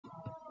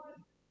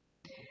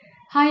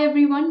Hi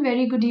everyone,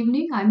 very good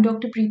evening. I'm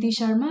Dr. Preeti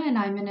Sharma and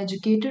I'm an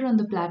educator on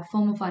the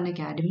platform of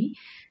Unacademy.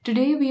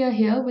 Today we are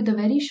here with a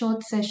very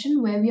short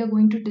session where we are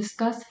going to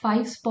discuss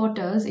 5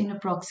 spotters in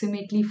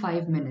approximately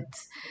 5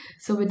 minutes.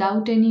 So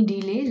without any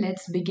delay,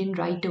 let's begin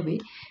right away.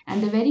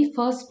 And the very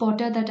first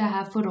spotter that I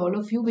have for all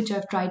of you, which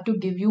I've tried to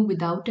give you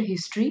without a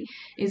history,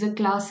 is a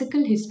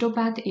classical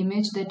histopath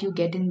image that you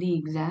get in the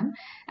exam.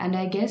 And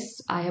I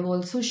guess I have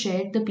also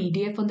shared the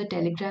PDF on the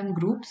Telegram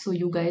group so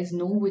you guys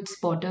know which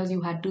spotters you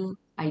had to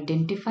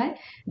identify.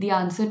 The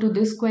answer to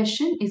this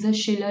question is a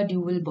Schiller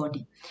dual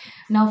body.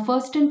 Now,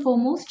 first and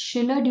foremost,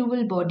 Schiller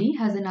dual body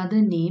has another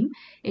name.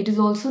 It is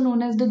also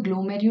known as the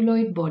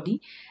glomeruloid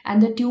body,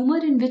 and the tumor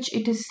in which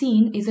it is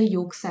seen is a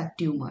yolk sac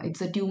tumor.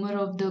 It's a tumor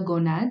of the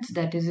gonads,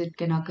 that is, it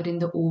can occur in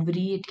the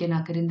ovary, it can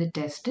occur in the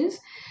testes,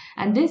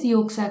 and this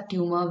yolk sac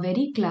tumor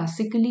very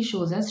classically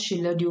shows us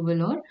Schiller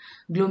dual or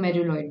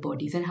glomeruloid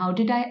bodies. And how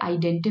did I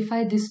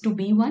identify this to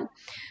be one?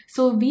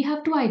 So we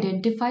have to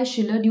identify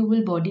Schiller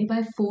dual body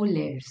by 4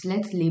 layers.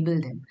 Let's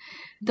label them.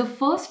 The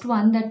first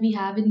one that we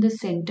have in the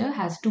center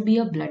has to be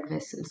a blood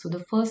vessel. So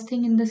the first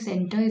thing in the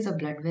center is a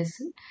blood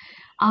vessel.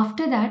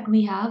 After that,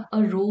 we have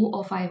a row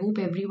of, I hope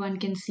everyone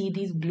can see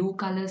these blue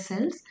color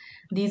cells.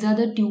 These are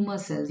the tumor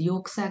cells,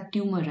 yolk sac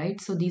tumor, right?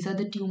 So these are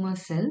the tumor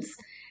cells.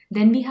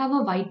 Then we have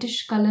a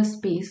whitish color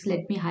space.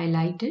 Let me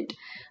highlight it.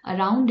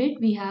 Around it,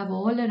 we have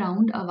all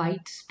around a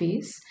white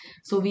space.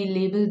 So we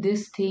label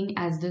this thing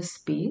as the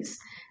space.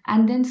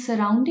 And then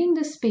surrounding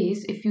the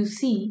space, if you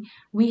see,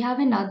 we have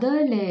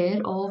another layer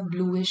of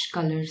bluish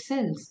color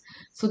cells.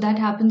 So that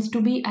happens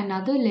to be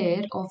another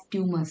layer of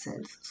tumor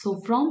cells.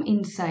 So from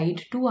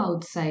inside to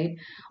outside,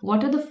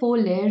 what are the 4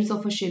 layers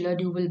of a Schiller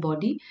dual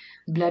body?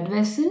 Blood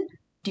vessel,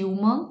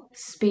 tumor,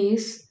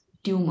 space,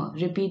 tumor.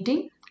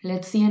 Repeating,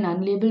 let's see an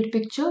unlabeled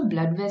picture.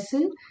 Blood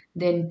vessel,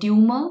 then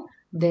tumor,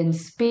 then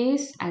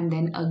space, and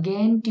then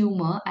again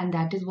tumor, and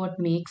that is what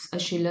makes a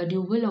Schiller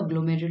dual or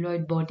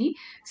glomeruloid body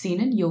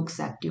seen in yolk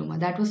sac tumor.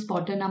 That was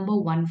spotter number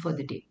 1 for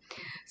the day.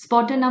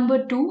 Spotter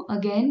number 2,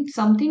 again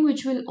something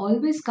which will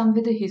always come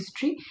with a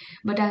history,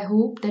 but I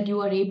hope that you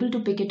are able to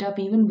pick it up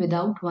even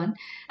without one,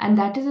 and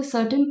that is a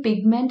certain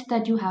pigment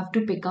that you have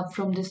to pick up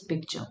from this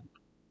picture.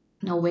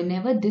 Now,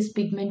 whenever this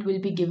pigment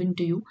will be given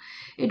to you,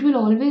 it will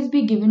always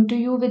be given to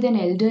you with an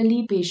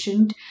elderly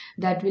patient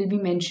that will be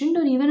mentioned,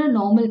 or even a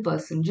normal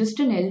person, just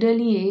an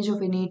elderly age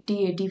of an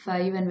 80,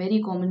 85 and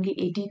very commonly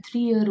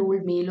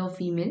 83-year-old male or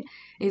female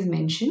is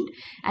mentioned.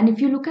 And if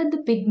you look at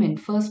the pigment,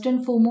 first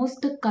and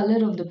foremost, the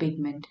color of the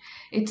pigment.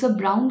 It's a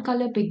brown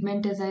color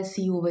pigment as I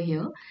see over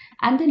here,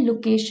 and the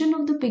location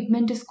of the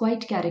pigment is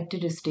quite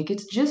characteristic.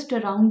 It's just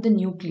around the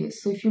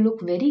nucleus. So if you look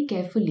very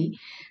carefully,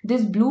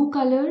 this blue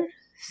color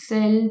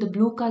cell, the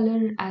blue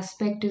color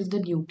aspect is the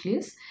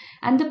nucleus,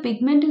 and the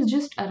pigment is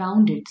just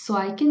around it. So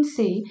I can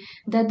say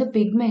that the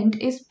pigment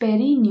is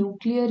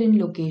perinuclear in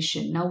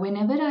location. Now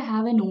whenever I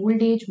have an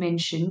old age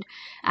mentioned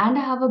and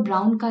I have a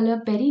brown color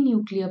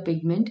perinuclear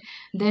pigment,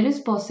 there is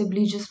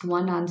possibly just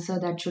one answer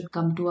that should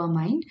come to our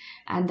mind,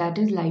 and that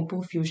is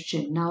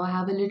lipofuscin. Now I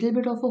have a little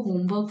bit of a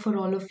homework for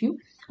all of you.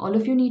 All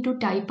of you need to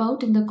type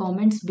out in the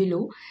comments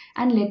below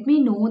and let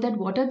me know that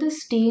what are the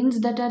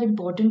stains that are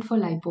important for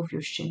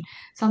lipofuscin.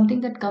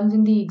 Something that comes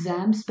in the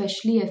exam,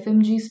 especially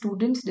FMG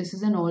students, this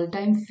is an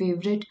all-time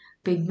favorite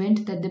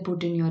pigment that they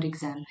put in your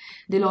exam.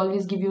 They'll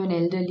always give you an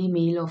elderly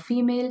male or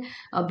female,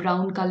 a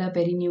brown color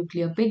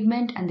perinuclear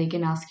pigment, and they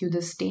can ask you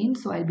the stain.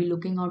 So I'll be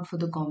looking out for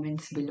the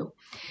comments below.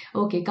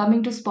 Okay,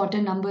 coming to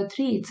spotter number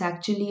 3, it's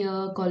actually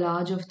a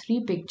collage of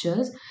 3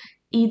 pictures.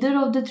 Either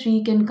of the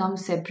 3 can come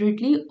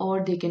separately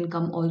or they can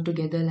come all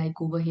together like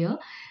over here,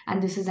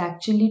 and this is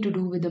actually to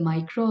do with the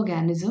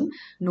microorganism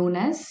known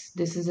as,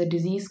 this is a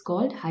disease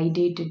called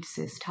hydated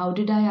cyst. How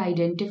did I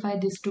identify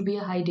this to be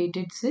a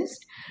hydated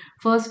cyst?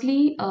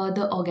 Firstly,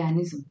 the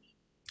organism.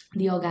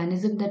 The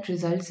organism that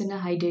results in a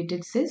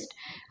hydated cyst,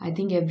 I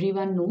think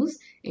everyone knows,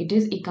 it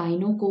is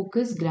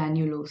Actinomycosis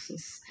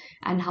granulosus.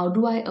 And how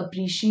do I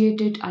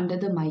appreciate it under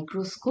the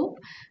microscope?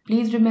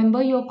 Please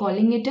remember, you're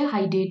calling it a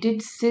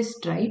hydated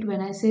cyst, right?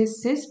 When I say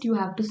cyst, you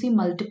have to see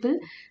multiple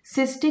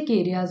cystic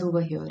areas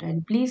over here.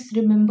 And please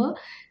remember,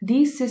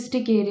 these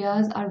cystic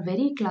areas are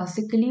very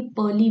classically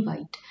pearly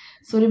white.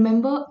 So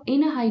remember,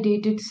 in a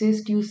hydated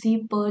cyst, you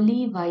see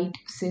pearly white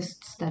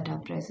cysts that are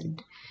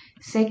present.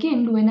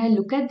 Second, when I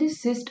look at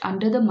this cyst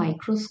under the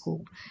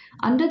microscope,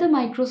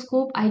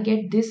 I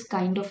get this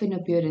kind of an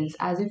appearance,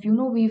 as if, you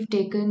know, we've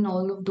taken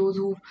all of those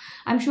who,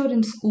 I'm sure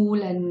in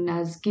school and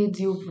as kids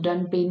you've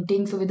done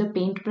painting. So with a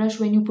paintbrush,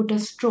 when you put a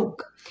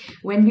stroke,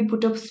 when we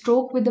put a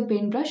stroke with the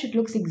paintbrush, it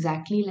looks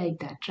exactly like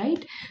that,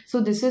 right? So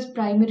this is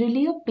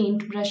primarily a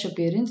paintbrush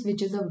appearance,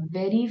 which is a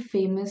very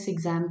famous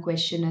exam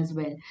question as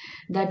well.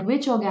 That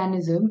which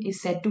organism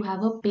is said to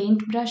have a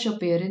paintbrush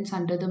appearance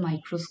under the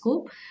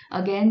microscope?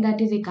 Again,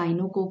 that is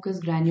Actinomycosis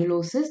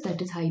granulosus,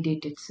 that is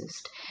hydated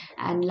cyst.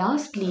 And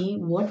lastly,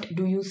 what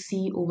do you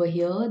see over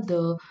here?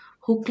 The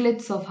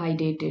hooklets of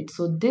hydated.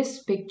 So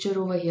this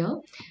picture over here,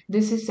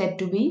 this is said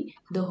to be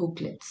the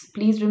hooklets.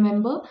 Please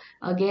remember,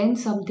 again,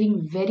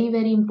 something very,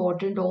 very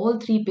important. All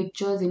three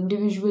pictures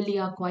individually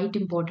are quite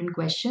important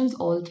questions.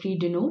 All three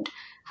denote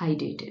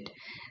hydated.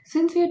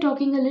 Since we are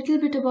talking a little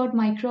bit about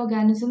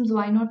microorganisms,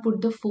 why not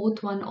put the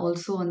fourth one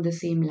also on the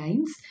same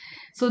lines?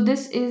 So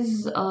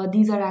these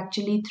are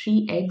actually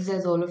three eggs,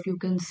 as all of you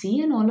can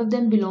see, and all of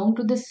them belong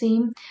to the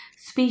same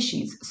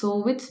species.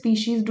 So which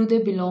species do they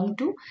belong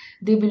to?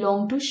 They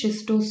belong to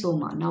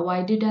Schistosoma. Now,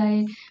 why did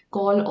I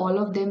call all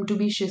of them to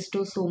be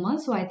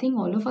Schistosoma? So I think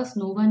all of us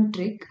know one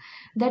trick,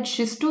 that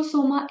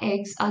Schistosoma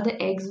eggs are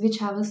the eggs which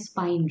have a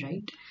spine,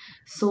 right?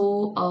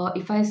 So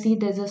if I see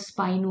there's a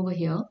spine over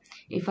here,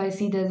 if I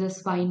see there's a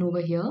spine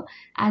over here,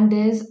 and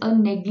there's a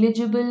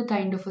negligible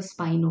kind of a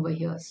spine over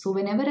here. So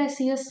whenever I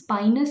see a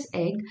spinous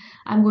egg,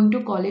 I'm going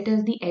to call it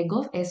as the egg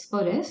of S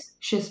for S,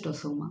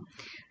 Schistosoma.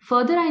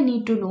 Further, I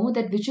need to know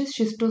that which is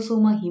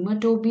Schistosoma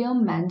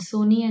hematobium,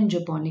 Mansoni and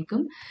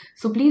Japonicum.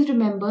 So please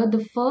remember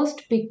the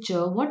first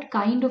picture, what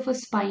kind of a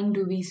spine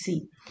do we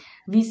see?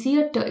 We see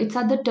it's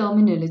at the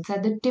terminal, it's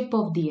at the tip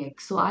of the egg.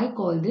 So I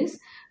call this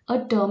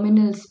a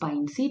terminal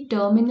spine. See,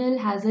 terminal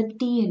has a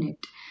T in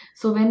it.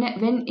 So when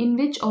in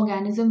which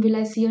organism will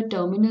I see a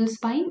terminal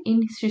spine?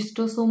 In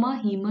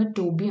Schistosoma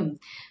hematobium,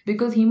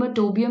 because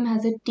hematobium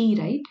has a T,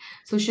 right?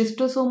 So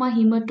Schistosoma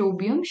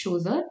hematobium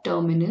shows a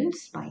terminal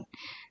spine.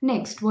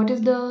 Next, what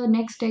is the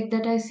next egg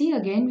that I see?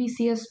 Again, we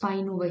see a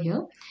spine over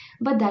here,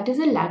 but that is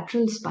a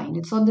lateral spine.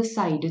 It's on the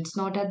side. It's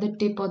not at the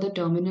tip or the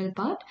terminal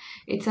part.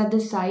 It's at the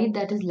side,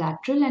 that is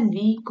lateral, and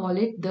we call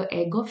it the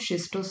egg of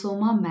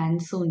Schistosoma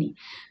mansoni.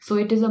 So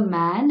it is a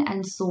man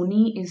and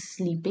Soni is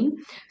sleeping.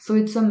 So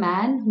it's a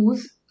man who's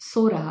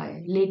सो रहा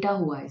है, लेटा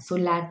हुआ है. So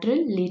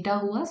lateral, लेटा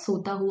हुआ,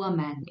 सोता हुआ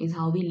man is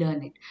how we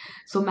learn it.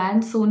 So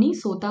mansoni,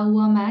 सोता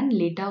हुआ man,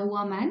 लेटा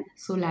हुआ man.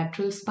 So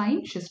lateral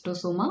spine,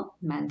 Schistosoma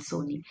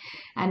mansoni.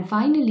 And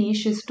finally,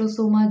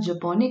 Schistosoma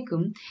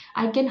japonicum,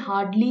 I can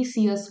hardly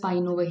see a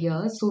spine over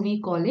here. So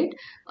we call it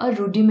a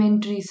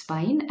rudimentary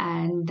spine,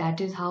 and that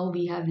is how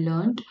we have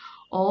learned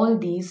all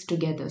these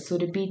together. So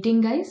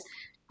repeating, guys.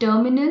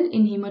 Terminal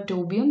in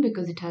hematobium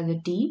because it has a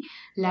T,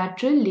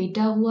 lateral,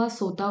 leta hua,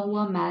 sota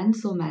hua, man,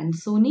 so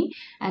mansoni,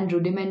 and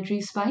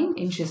rudimentary spine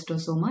in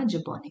Schistosoma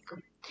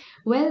japonicum.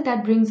 Well,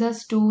 that brings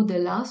us to the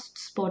last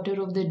spotter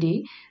of the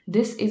day.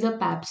 This is a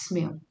pap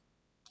smear.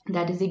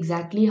 That is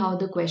exactly how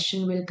the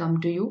question will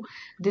come to you.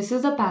 This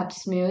is a pap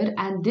smear,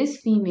 and this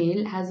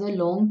female has a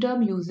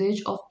long-term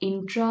usage of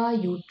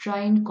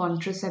intrauterine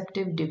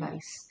contraceptive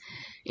device.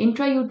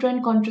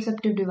 Intrauterine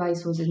contraceptive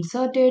device was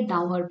inserted.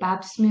 Now her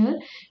pap smear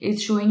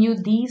is showing you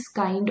these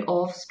kind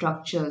of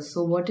structures.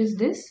 So what is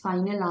this?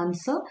 Final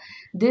answer.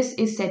 This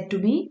is said to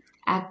be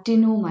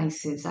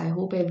Actinomyces. I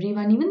hope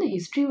everyone, even the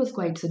history was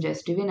quite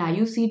suggestive. In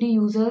IUCD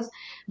users,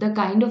 the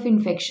kind of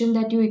infection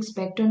that you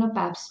expect on a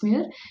pap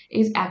smear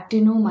is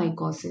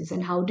actinomycosis.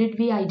 And how did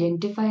we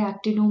identify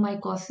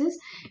actinomycosis?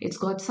 It's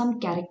got some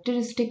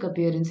characteristic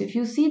appearance. If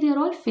you see, they're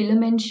all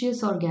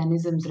filamentous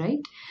organisms, right?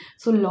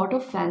 So a lot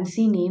of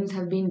fancy names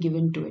have been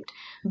given to it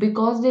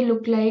because they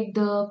look like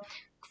the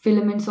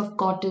filaments of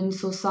cotton.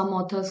 So some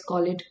authors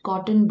call it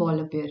cotton ball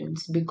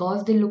appearance.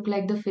 Because they look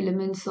like the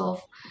filaments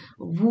of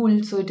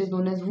wool, so it is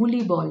known as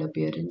woolly ball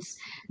appearance.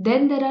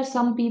 Then there are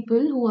some people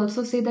who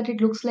also say that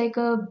it looks like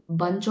a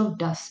bunch of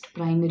dust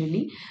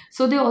primarily.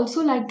 So they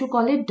also like to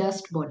call it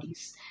dust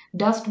bodies.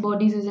 Dust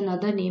bodies is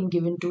another name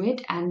given to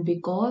it, and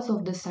because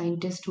of the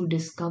scientists who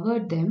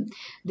discovered them,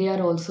 they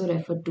are also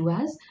referred to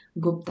as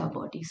Gupta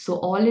bodies. So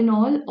all in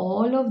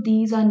all of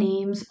these are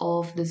names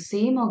of the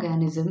same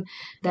organism,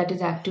 that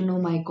is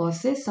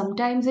actinomycosis.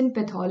 Sometimes in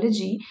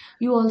pathology,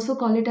 you also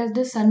call it as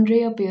the sun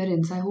ray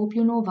appearance. I hope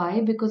you know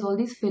why, because all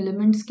these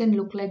filaments can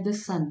look like the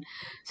sun.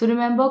 So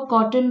remember,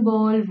 cotton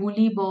ball,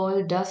 woolly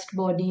ball, dust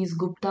bodies,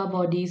 Gupta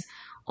bodies,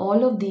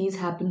 all of these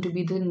happen to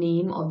be the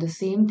name of the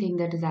same thing,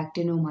 that is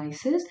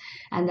actinomyces,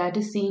 and that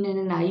is seen in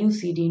an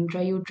IUCD,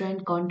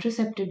 intrauterine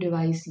contraceptive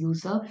device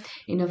user,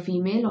 in a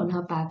female on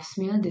her pap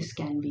smear. This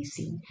can be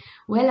seen.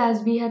 Well,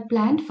 as we had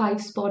planned,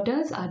 5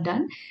 spotters are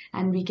done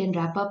and we can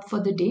wrap up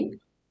for the day.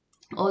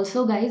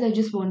 Also, guys, I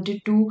just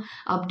wanted to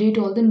update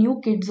all the new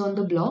kids on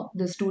the block,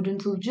 the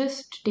students who've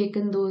just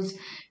taken those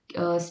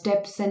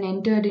steps and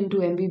entered into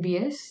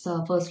MBBS.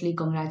 Firstly,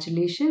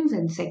 congratulations,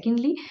 and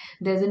secondly,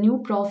 there's a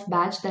new prof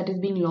batch that is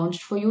being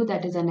launched for you,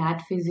 that is an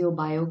Anat Physio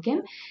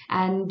Biochem,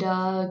 and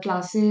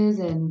classes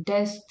and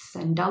tests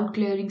and doubt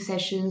clearing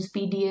sessions,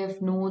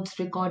 PDF notes,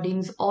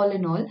 recordings, all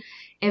in all,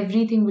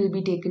 everything will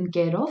be taken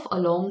care of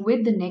along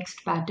with the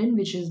next pattern,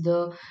 which is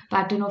the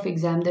pattern of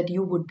exam that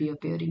you would be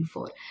appearing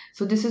for.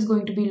 So this is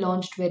going to be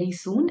launched very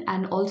soon,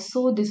 and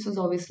also this is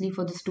obviously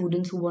for the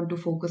students who want to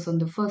focus on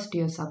the first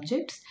year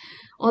subjects.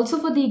 Also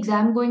for the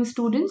exam going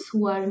students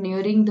who are at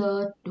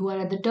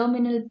the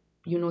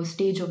terminal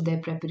stage of their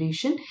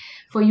preparation.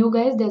 For you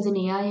guys, there's an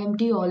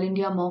AIMT All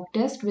India mock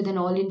test with an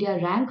All India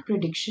rank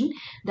prediction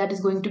that is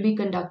going to be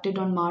conducted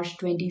on March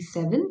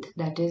 27th,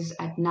 that is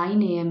at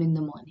 9 a.m. in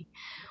the morning.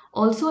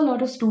 Also, a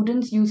lot of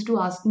students used to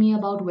ask me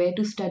about where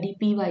to study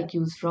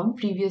PYQs from,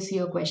 previous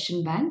year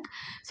question bank.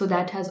 So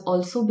that has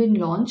also been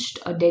launched.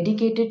 A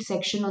dedicated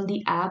section on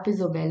the app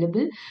is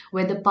available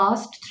where the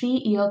past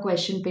 3-year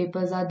question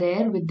papers are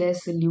there with their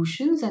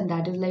solutions, and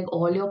that is like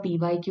all your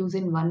PYQs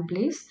in one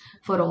place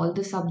for all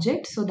the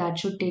subjects. So that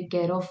should take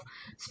care of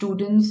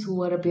students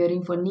who are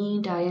appearing for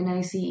NEET,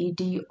 INI,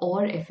 CET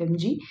or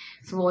FMG.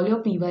 So all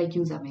your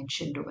PYQs are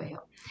mentioned over here.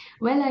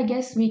 Well, I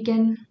guess we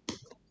can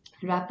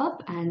wrap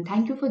up, and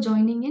thank you for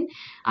joining in.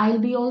 I'll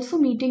be also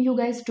meeting you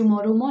guys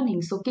tomorrow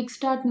morning. So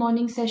kickstart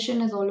morning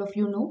session, as all of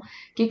you know,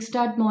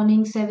 kickstart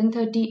morning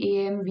 7:30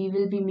 a.m. we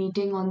will be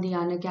meeting on the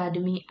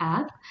Unacademy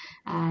app,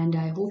 and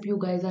I hope you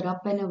guys are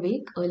up and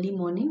awake early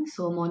morning.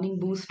 So a morning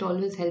boost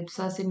always helps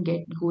us in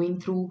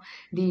going through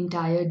the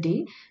entire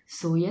day.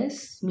 So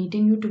yes,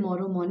 meeting you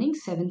tomorrow morning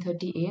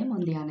 7:30 a.m. on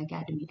the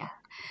Unacademy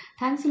app.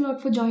 Thanks a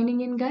lot for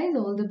joining in, guys.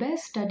 All the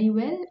best, study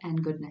well,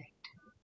 and good night.